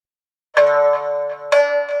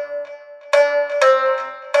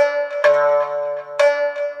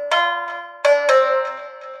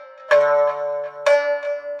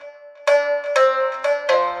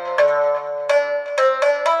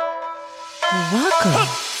Welcome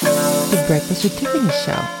to Breakfast with Tiffany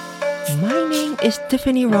show. My name is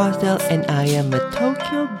Tiffany Rosdell and I am a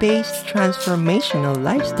Tokyo-based transformational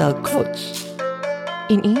lifestyle coach.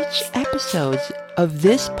 In each episode of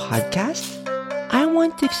this podcast, I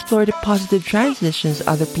want to explore the positive transitions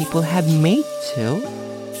other people have made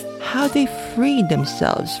to, how they freed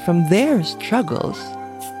themselves from their struggles,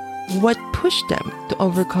 what pushed them to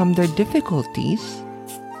overcome their difficulties,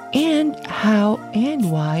 and how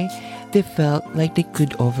and why they felt like they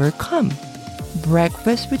could overcome.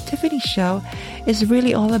 Breakfast with Tiffany show is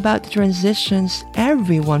really all about the transitions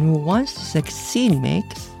everyone who wants to succeed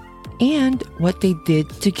makes and what they did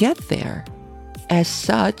to get there. As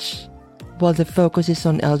such, while the focus is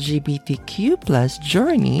on LGBTQ plus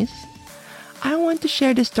journeys, I want to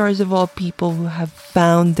share the stories of all people who have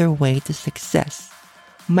found their way to success.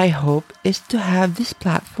 My hope is to have this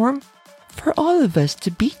platform for all of us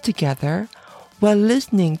to be together while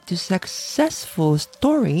listening to successful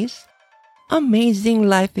stories, amazing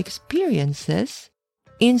life experiences,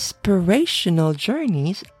 inspirational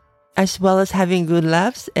journeys, as well as having good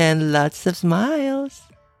laughs and lots of smiles.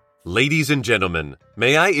 Ladies and gentlemen,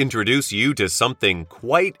 may I introduce you to something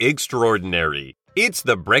quite extraordinary. It's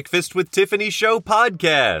the Breakfast with Tiffany Show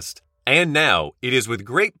podcast. And now, it is with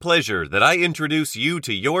great pleasure that I introduce you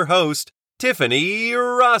to your host, Tiffany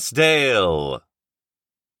Rosdale.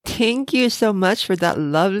 Thank you so much for that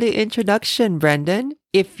lovely introduction, Brendan.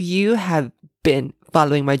 If you have been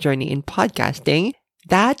following my journey in podcasting,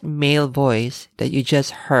 that male voice that you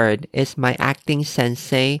just heard is my acting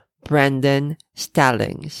sensei, Brendan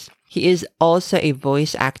Stallings. He is also a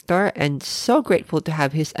voice actor and so grateful to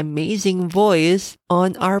have his amazing voice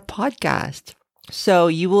on our podcast. So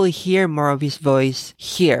you will hear more of his voice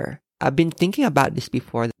here. I've been thinking about this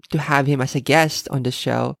before to have him as a guest on the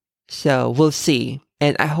show. So we'll see.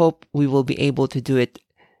 And I hope we will be able to do it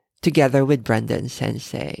together with Brendan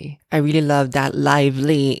Sensei. I really love that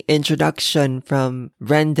lively introduction from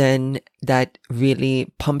Brendan that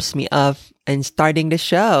really pumps me up and starting the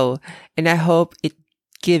show. And I hope it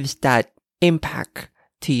gives that impact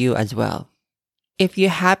to you as well. If you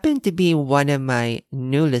happen to be one of my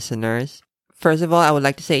new listeners, first of all, I would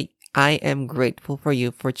like to say I am grateful for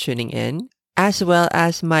you for tuning in, as well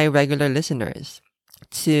as my regular listeners.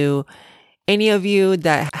 To any of you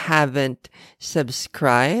that haven't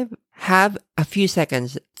subscribed, have a few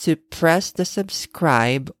seconds to press the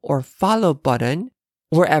subscribe or follow button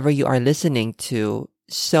wherever you are listening to.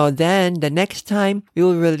 So then the next time we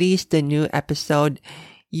will release the new episode,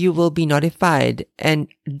 you will be notified. And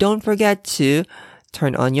don't forget to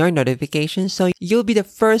turn on your notifications so you'll be the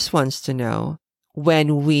first ones to know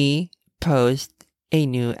when we post a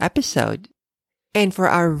new episode. And for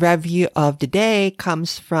our review of the day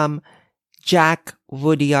comes from Jack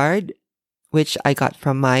Woodyard, which I got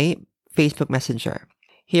from my Facebook Messenger.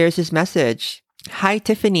 Here's his message. Hi,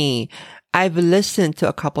 Tiffany. I've listened to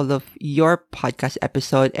a couple of your podcast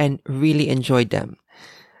episodes and really enjoyed them.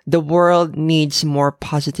 The world needs more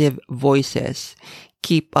positive voices.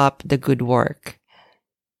 Keep up the good work.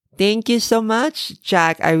 Thank you so much,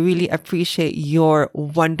 Jack. I really appreciate your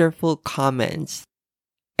wonderful comments.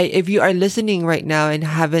 If you are listening right now and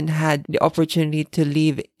haven't had the opportunity to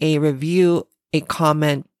leave a review, a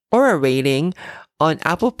comment, or a rating on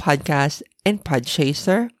Apple Podcasts and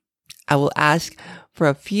Podchaser, I will ask for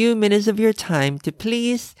a few minutes of your time to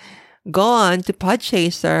please go on to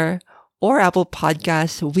Podchaser or Apple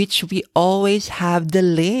Podcasts, which we always have the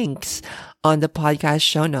links on the podcast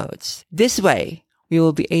show notes. This way, we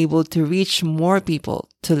will be able to reach more people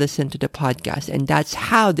to listen to the podcast. And that's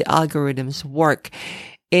how the algorithms work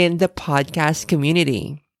in the podcast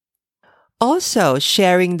community. Also,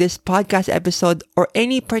 sharing this podcast episode or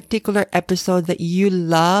any particular episode that you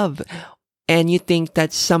love and you think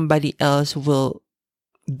that somebody else will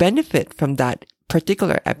benefit from that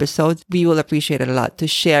particular episode, we will appreciate it a lot to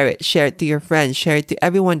share it to your friends, share it to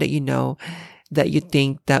everyone that you know that you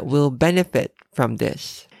think that will benefit from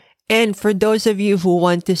this. And for those of you who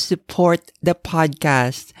want to support the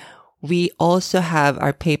podcast, we also have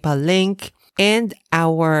our PayPal link and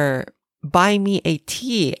our Buy Me a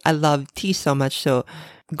Tea. I love tea so much. So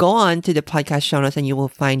go on to the podcast show notes and you will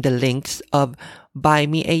find the links of Buy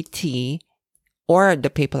Me a Tea or the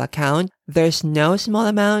PayPal account. There's no small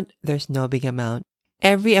amount. There's no big amount.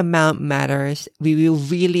 Every amount matters. We will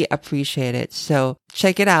really appreciate it. So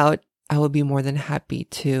check it out. I will be more than happy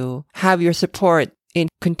to have your support in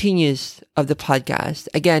continues of the podcast.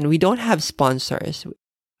 Again, we don't have sponsors.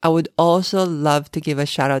 I would also love to give a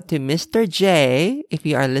shout out to Mr. J, if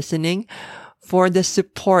you are listening, for the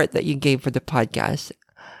support that you gave for the podcast.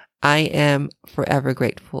 I am forever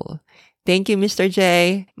grateful. Thank you, Mr.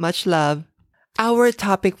 J. Much love. Our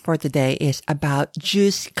topic for today is about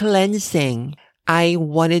juice cleansing. I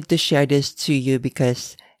wanted to share this to you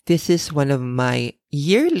because this is one of my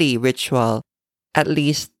yearly ritual. At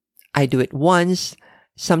least I do it once.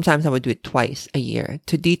 Sometimes I would do it twice a year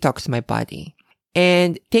to detox my body.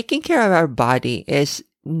 And taking care of our body is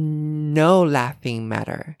no laughing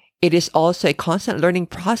matter. It is also a constant learning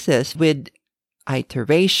process with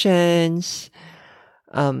iterations,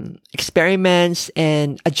 experiments,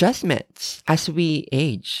 and adjustments as we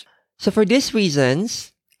age. So for these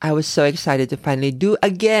reasons, I was so excited to finally do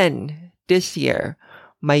again this year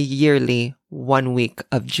my yearly 1 week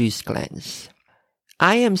of juice cleanse.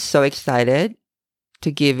 I am so excited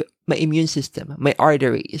to give my immune system, my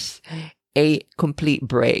arteries, a complete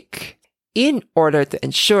break in order to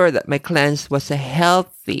ensure that my cleanse was a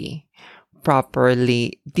healthy,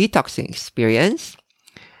 properly detoxing experience.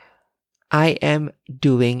 I am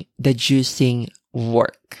doing the juicing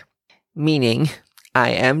work, meaning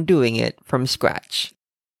I am doing it from scratch.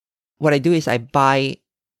 What I do is I buy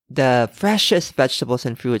the freshest vegetables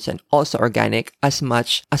and fruits and also organic as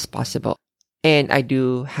much as possible. And I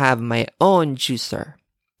do have my own juicer.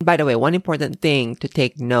 By the way, one important thing to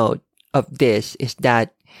take note of this is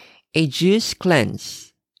that a juice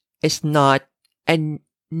cleanse is not and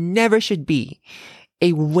never should be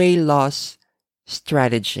a weight loss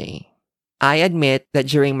strategy. I admit that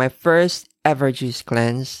during my first ever juice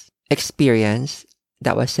cleanse experience,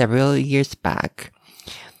 that was several years back,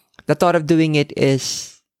 the thought of doing it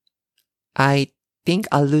is, I think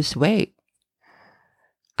I'll lose weight.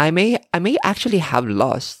 I may actually have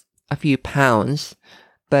lost a few pounds,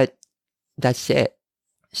 but that's it.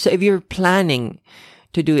 So if you're planning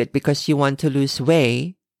to do it because you want to lose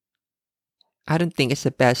weight, I don't think it's the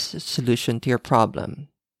best solution to your problem.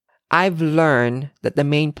 I've learned that the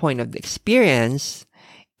main point of the experience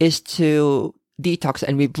is to detox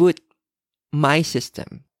and reboot my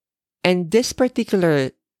system. And this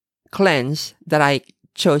particular cleanse that I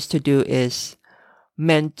chose to do is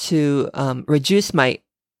meant to reduce my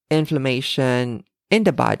inflammation in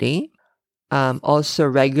the body, also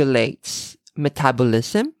regulates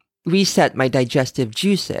metabolism, reset my digestive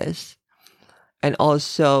juices, and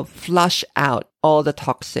also flush out all the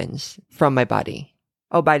toxins from my body.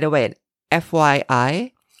 Oh, by the way,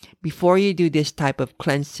 FYI, before you do this type of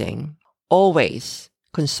cleansing, always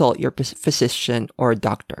consult your physician or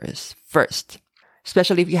doctors first,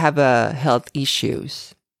 especially if you have health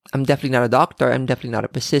issues. I'm definitely not a doctor. I'm definitely not a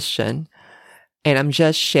physician. And I'm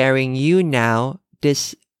just sharing you now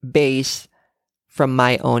this base from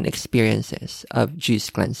my own experiences of juice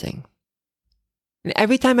cleansing. And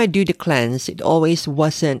every time I do the cleanse, it always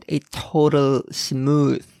wasn't a total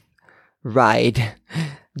smooth ride,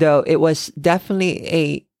 though it was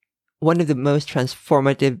definitely one of the most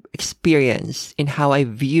transformative experience in how I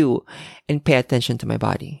view and pay attention to my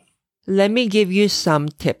body. Let me give you some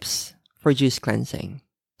tips for juice cleansing.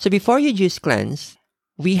 So before you juice cleanse,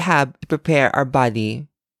 we have to prepare our body,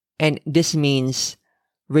 and this means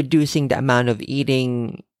reducing the amount of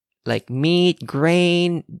eating like meat,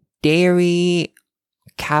 grain, dairy,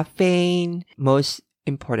 caffeine, most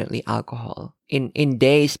importantly, alcohol in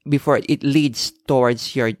days before it leads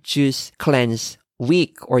towards your juice cleanse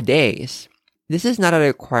week or days. This is not a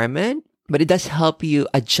requirement, but it does help you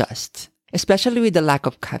adjust, especially with the lack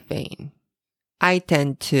of caffeine. I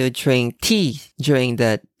tend to drink tea during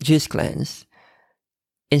the juice cleanse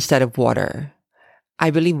instead of water. I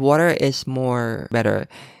believe water is more better.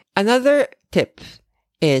 Another tip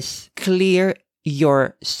is clear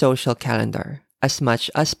your social calendar as much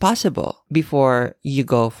as possible before you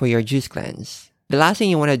go for your juice cleanse. The last thing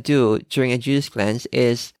you want to do during a juice cleanse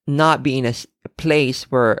is not be in a place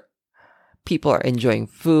where people are enjoying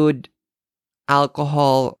food,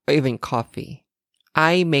 alcohol, or even coffee.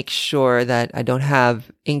 I make sure that I don't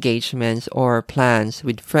have engagements or plans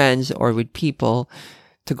with friends or with people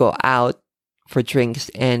to go out for drinks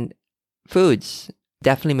and foods.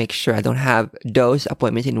 Definitely make sure I don't have those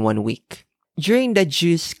appointments in 1 week. During the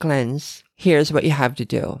juice cleanse, here's what you have to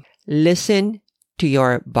do. Listen to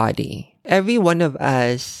your body. Every one of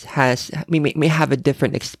us may have a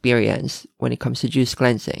different experience when it comes to juice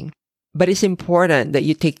cleansing. But it's important that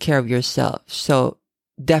you take care of yourself. So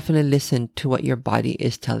definitely listen to what your body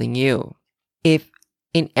is telling you. If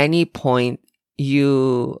in any point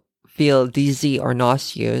you feel dizzy or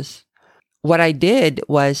nauseous, what I did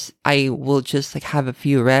was I will just have a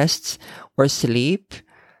few rests or sleep,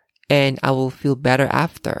 and I will feel better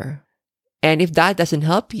after. And if that doesn't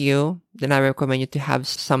help you, then I recommend you to have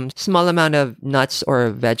some small amount of nuts or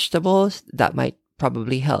vegetables that might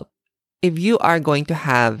probably help. if you are going to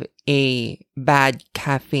have a bad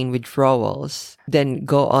caffeine withdrawals, then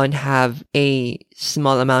go on have a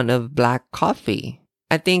small amount of black coffee.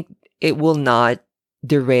 I think it will not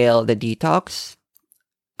derail the detox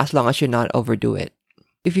as long as you not overdo it.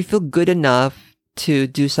 If you feel good enough to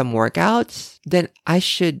do some workouts, then I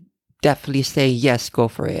should definitely say yes, go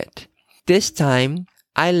for it. This time,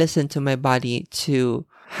 I listen to my body to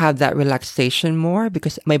have that relaxation more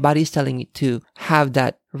because my body is telling me to have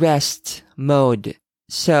that rest mode.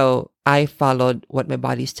 So I followed what my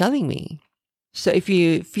body is telling me. So if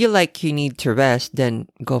you feel like you need to rest, then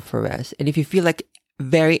go for rest. And if you feel like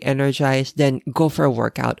very energized, then go for a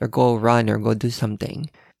workout or go run or go do something.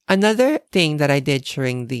 Another thing that I did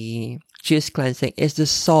during the juice cleansing is the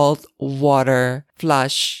salt water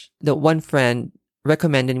flush that one friend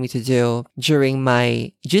recommended me to do during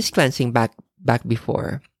my juice cleansing back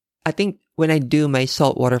before. I think when I do my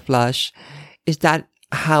salt water flush, is that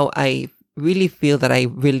how I really feel that I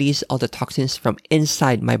release all the toxins from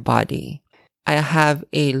inside my body. I have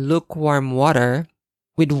a lukewarm water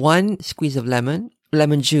with 1 squeeze of lemon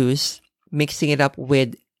juice, mixing it up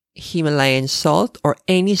with Himalayan salt or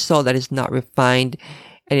any salt that is not refined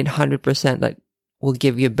and in 100% that will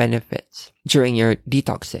give you benefits during your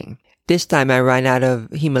detoxing. This time I ran out of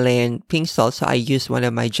Himalayan pink salt, so I used one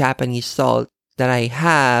of my Japanese salt that I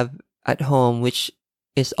have at home, which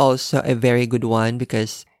is also a very good one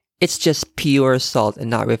because it's just pure salt and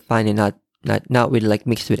not refined and not with like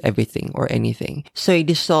mixed with everything or anything. So I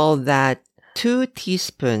dissolve that 2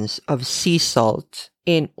 teaspoons of sea salt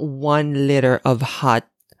in 1 liter of hot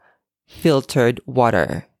filtered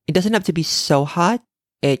water. It doesn't have to be so hot.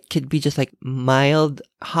 It could be just like mild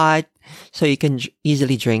hot so you can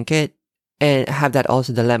easily drink it. And have that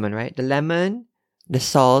also the lemon, right? The lemon, the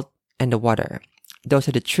salt, and the water. Those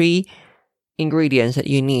are the 3 ingredients that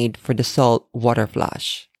you need for the salt water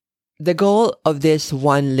flush. The goal of this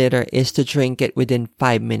 1 liter is to drink it within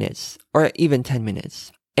 5 minutes or even 10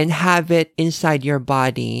 minutes and have it inside your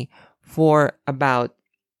body for about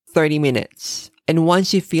 30 minutes. And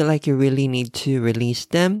once you feel like you really need to release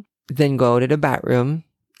them, then go to the bathroom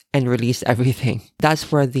and release everything.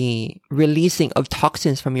 That's where the releasing of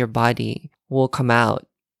toxins from your body will come out.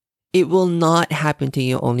 It will not happen to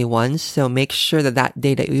you only once, so make sure that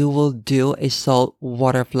day that you will do a salt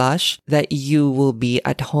water flush, that you will be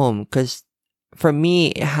at home. Because for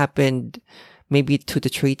me, it happened maybe 2 to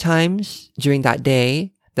 3 times during that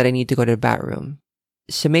day that I need to go to the bathroom.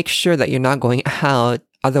 So make sure that you're not going out,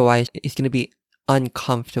 otherwise it's going to be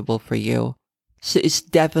uncomfortable for you. So it's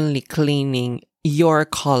definitely cleaning your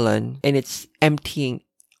colon and it's emptying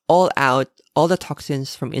all the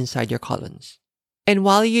toxins from inside your colons. And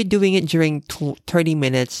while you're doing it during 30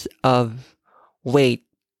 minutes of wait,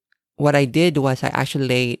 what I did was I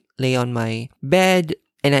actually lay on my bed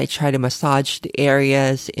and I try to massage the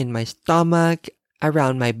areas in my stomach,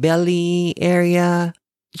 around my belly area,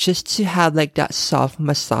 just to have like that soft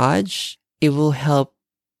massage. It will help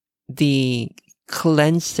the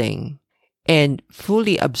cleansing and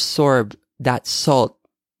fully absorb that salt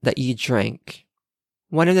that you drank.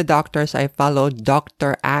 One of the doctors I followed,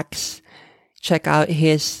 Dr. Axe, check out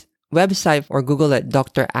his website or Google it,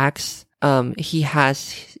 Dr. Axe. He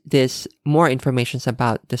has this more information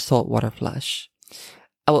about the salt water flush.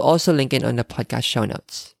 I will also link it on the podcast show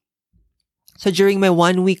notes. So during my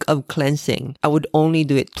 1 week of cleansing, I would only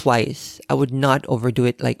do it twice. I would not overdo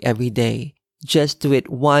it like every day. Just do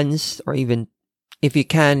it once or even if you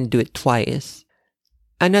can do it twice.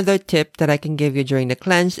 Another tip that I can give you during the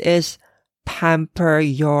cleanse is pamper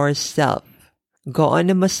yourself. Go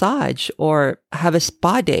on a massage or have a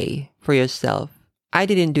spa day for yourself. I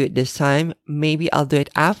didn't do it this time. Maybe I'll do it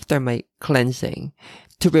after my cleansing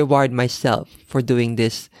to reward myself for doing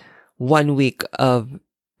this 1 week of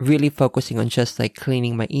really focusing on just like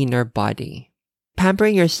cleaning my inner body.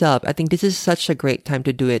 Pampering yourself, I think this is such a great time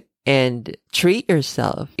to do it and treat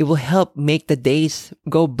yourself. It will help make the days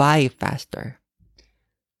go by faster.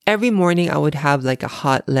 Every morning I would have like a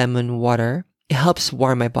hot lemon water. It helps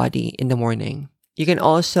warm my body in the morning. You can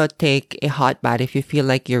also take a hot bath if you feel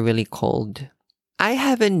like you're really cold. I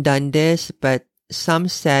haven't done this, but some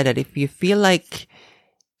said that if you feel like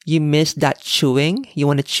you miss that chewing, you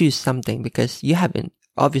want to chew something because you haven't.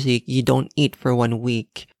 Obviously, you don't eat for 1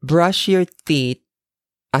 week. Brush your teeth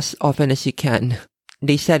as often as you can.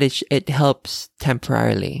 They said it helps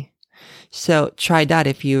temporarily. So try that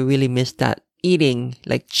if you really miss that eating,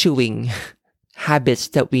 like chewing habits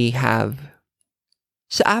that we have.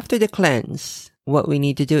 So after the cleanse, what we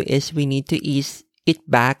need to do is we need to ease it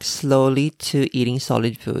back slowly to eating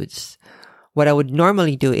solid foods. What I would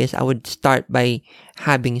normally do is I would start by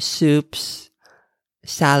having soups,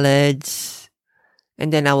 salads,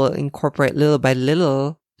 and then I will incorporate little by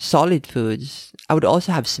little solid foods. I would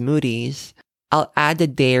also have smoothies. I'll add the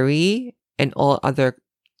dairy and all other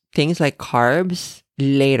things like carbs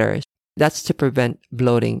later. That's to prevent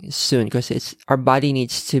bloating soon because our body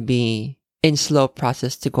needs to be in slow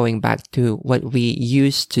process to going back to what we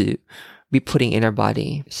used to be putting in our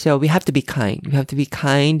body. So we have to be kind. We have to be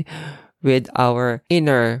kind with our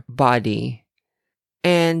inner body.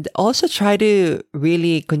 And also try to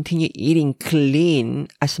really continue eating clean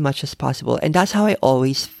as much as possible. And that's how I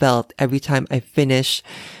always felt every time I finish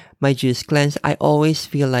my juice cleanse. I always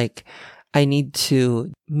feel like I need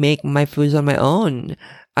to make my foods on my own.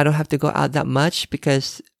 I don't have to go out that much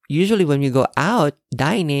because usually when we go out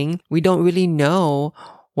dining, we don't really know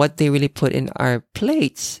what they really put in our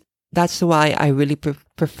plates. That's why I really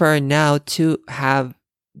prefer now to have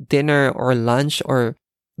dinner or lunch, or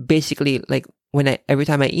basically like every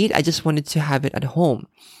time I eat, I just wanted to have it at home.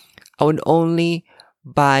 I would only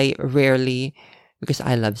buy rarely because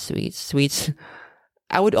I love sweets.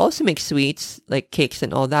 I would also make sweets like cakes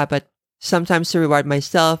and all that, but sometimes to reward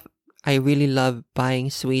myself, I really love buying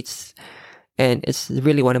sweets, and it's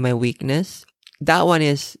really one of my weakness. That one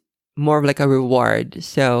is more of like a reward.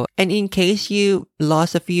 So, and in case you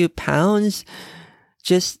lost a few pounds,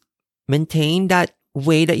 just maintain that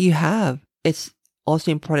weight that you have. It's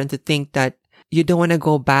also important to think that you don't want to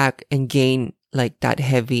go back and gain like that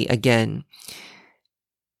heavy again.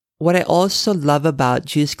 What I also love about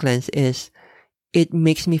Juice Cleanse is it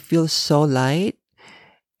makes me feel so light,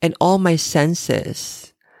 and all my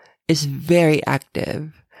senses is very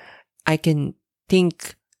active. I can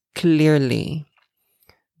think clearly.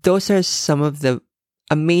 Those are some of the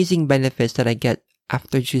amazing benefits that I get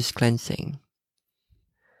after juice cleansing.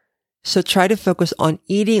 So try to focus on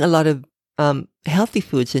eating a lot of healthy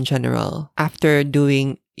foods in general after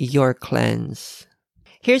doing your cleanse.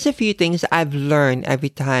 Here's a few things I've learned every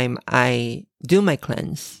time I do my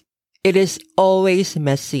cleanse. It is always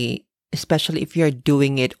messy, especially if you're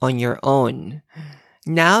doing it on your own.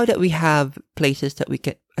 Now that we have places that we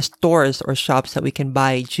can, stores or shops that we can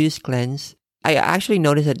buy juice cleanse, I actually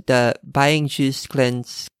noticed that the buying juice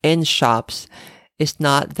cleanse in shops is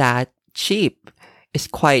not that cheap. It's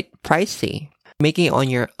quite pricey. Making it on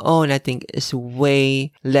your own, I think, is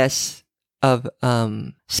way less of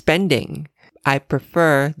spending. I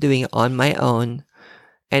prefer doing it on my own,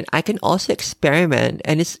 and I can also experiment.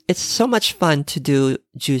 And it's so much fun to do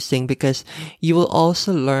juicing because you will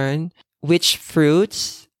also learn which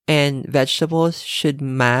fruits and vegetables should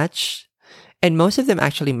match, and most of them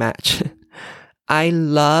actually match. I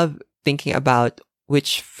love thinking about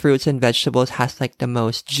which fruits and vegetables has like the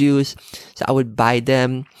most juice, so I would buy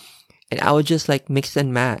them and I would just like mix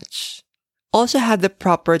and match. Also have the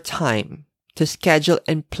proper time to schedule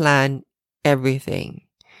and plan everything.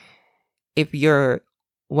 If you're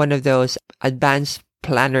one of those advanced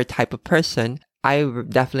planner type of person, I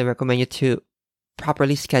definitely recommend you to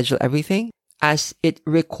properly schedule everything, as it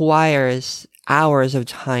requires hours of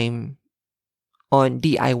time on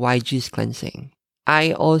DIY juice cleansing.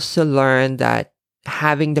 I also learned that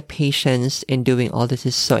having the patience in doing all this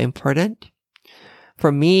is so important.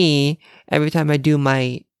 For me, every time I do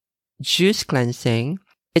my juice cleansing,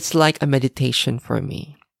 it's like a meditation for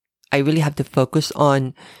me. I really have to focus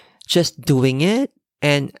on just doing it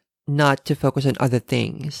and not to focus on other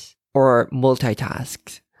things or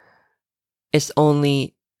multitask. It's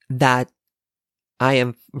only that I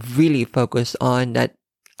am really focused on that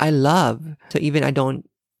I love. So even I don't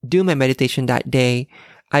do my meditation that day,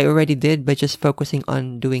 I already did by just focusing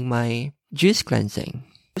on doing my juice cleansing.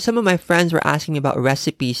 Some of my friends were asking me about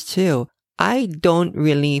recipes too. I don't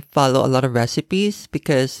really follow a lot of recipes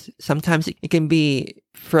because sometimes it can be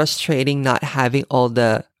frustrating not having all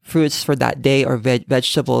the fruits for that day or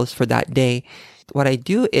vegetables for that day. What I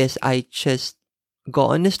do is I just go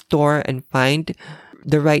on the store and find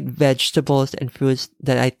the right vegetables and fruits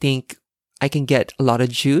that I think I can get a lot of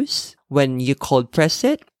juice when you cold press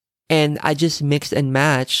it. And I just mix and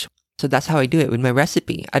match. So that's how I do it with my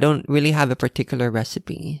recipe. I don't really have a particular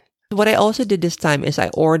recipe. What I also did this time is I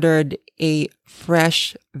ordered a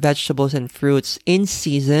fresh vegetables and fruits in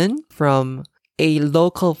season from a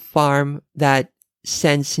local farm that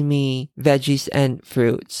sends me veggies and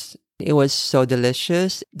fruits. It was so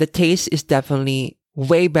delicious. The taste is definitely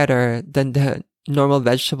way better than the normal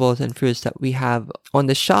vegetables and fruits that we have on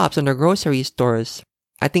the shops, on the grocery stores.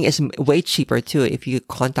 I think it's way cheaper too if you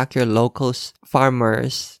contact your local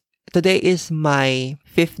farmers. Today is my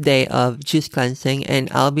 5th day of juice cleansing and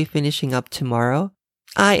I'll be finishing up tomorrow.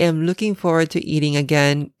 I am looking forward to eating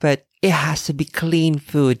again, but it has to be clean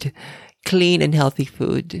food, clean and healthy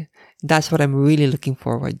food. That's what I'm really looking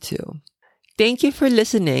forward to. Thank you for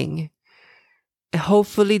listening.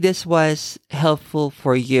 Hopefully this was helpful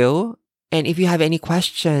for you. And if you have any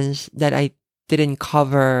questions that I didn't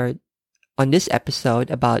cover on this episode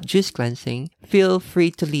about juice cleansing, feel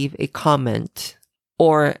free to leave a comment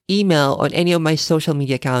or email on any of my social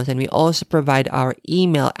media accounts. And we also provide our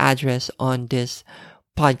email address on this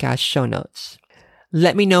podcast show notes.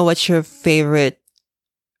 Let me know what's your favorite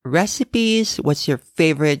recipes, what's your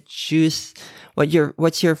favorite juice,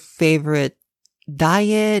 what's your favorite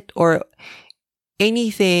diet, or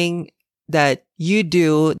anything that you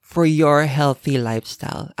do for your healthy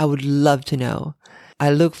lifestyle. I would love to know. I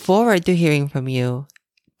look forward to hearing from you.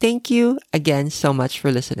 Thank you again so much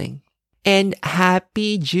for listening. And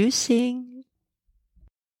happy juicing!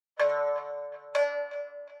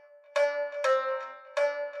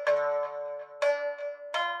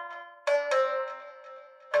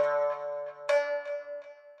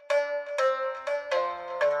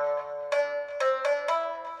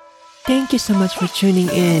 Thank you so much for tuning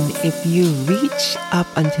in. If you reach up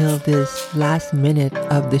until this last minute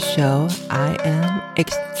of the show, I am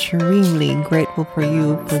extremely grateful for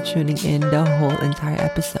you for tuning in the whole entire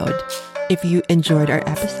episode. If you enjoyed our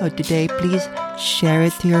episode today, please share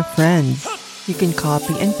it to your friends. You can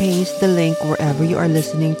copy and paste the link wherever you are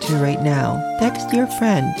listening to right now. Text your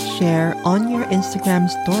friend, share on your Instagram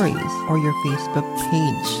stories or your Facebook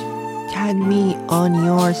page. Tag me on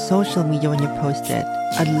your social media when you post it.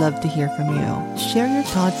 I'd love to hear from you. Share your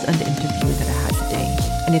thoughts on the interview that I had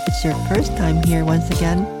today. And if it's your first time here, once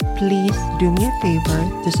again, please do me a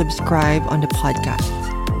favor to subscribe on the podcast.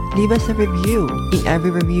 Leave us a review. In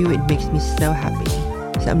every review, it makes me so happy.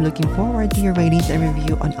 So I'm looking forward to your ratings and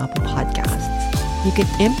review on Apple Podcasts. You can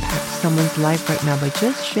impact someone's life right now by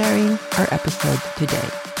just sharing our episode today.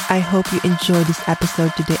 I hope you enjoyed this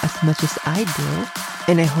episode today as much as I do.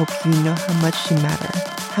 And I hope you know how much you matter,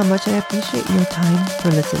 how much I appreciate your time for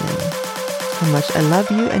listening, how much I love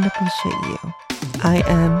you and appreciate you. I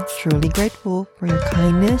am truly grateful for your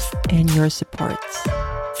kindness and your support.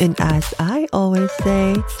 And as I always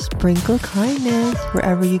say, sprinkle kindness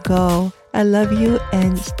wherever you go. I love you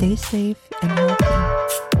and stay safe and healthy.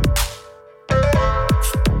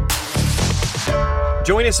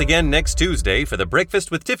 Join us again next Tuesday for the Breakfast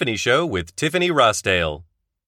with Tiffany show with Tiffany Rossdale.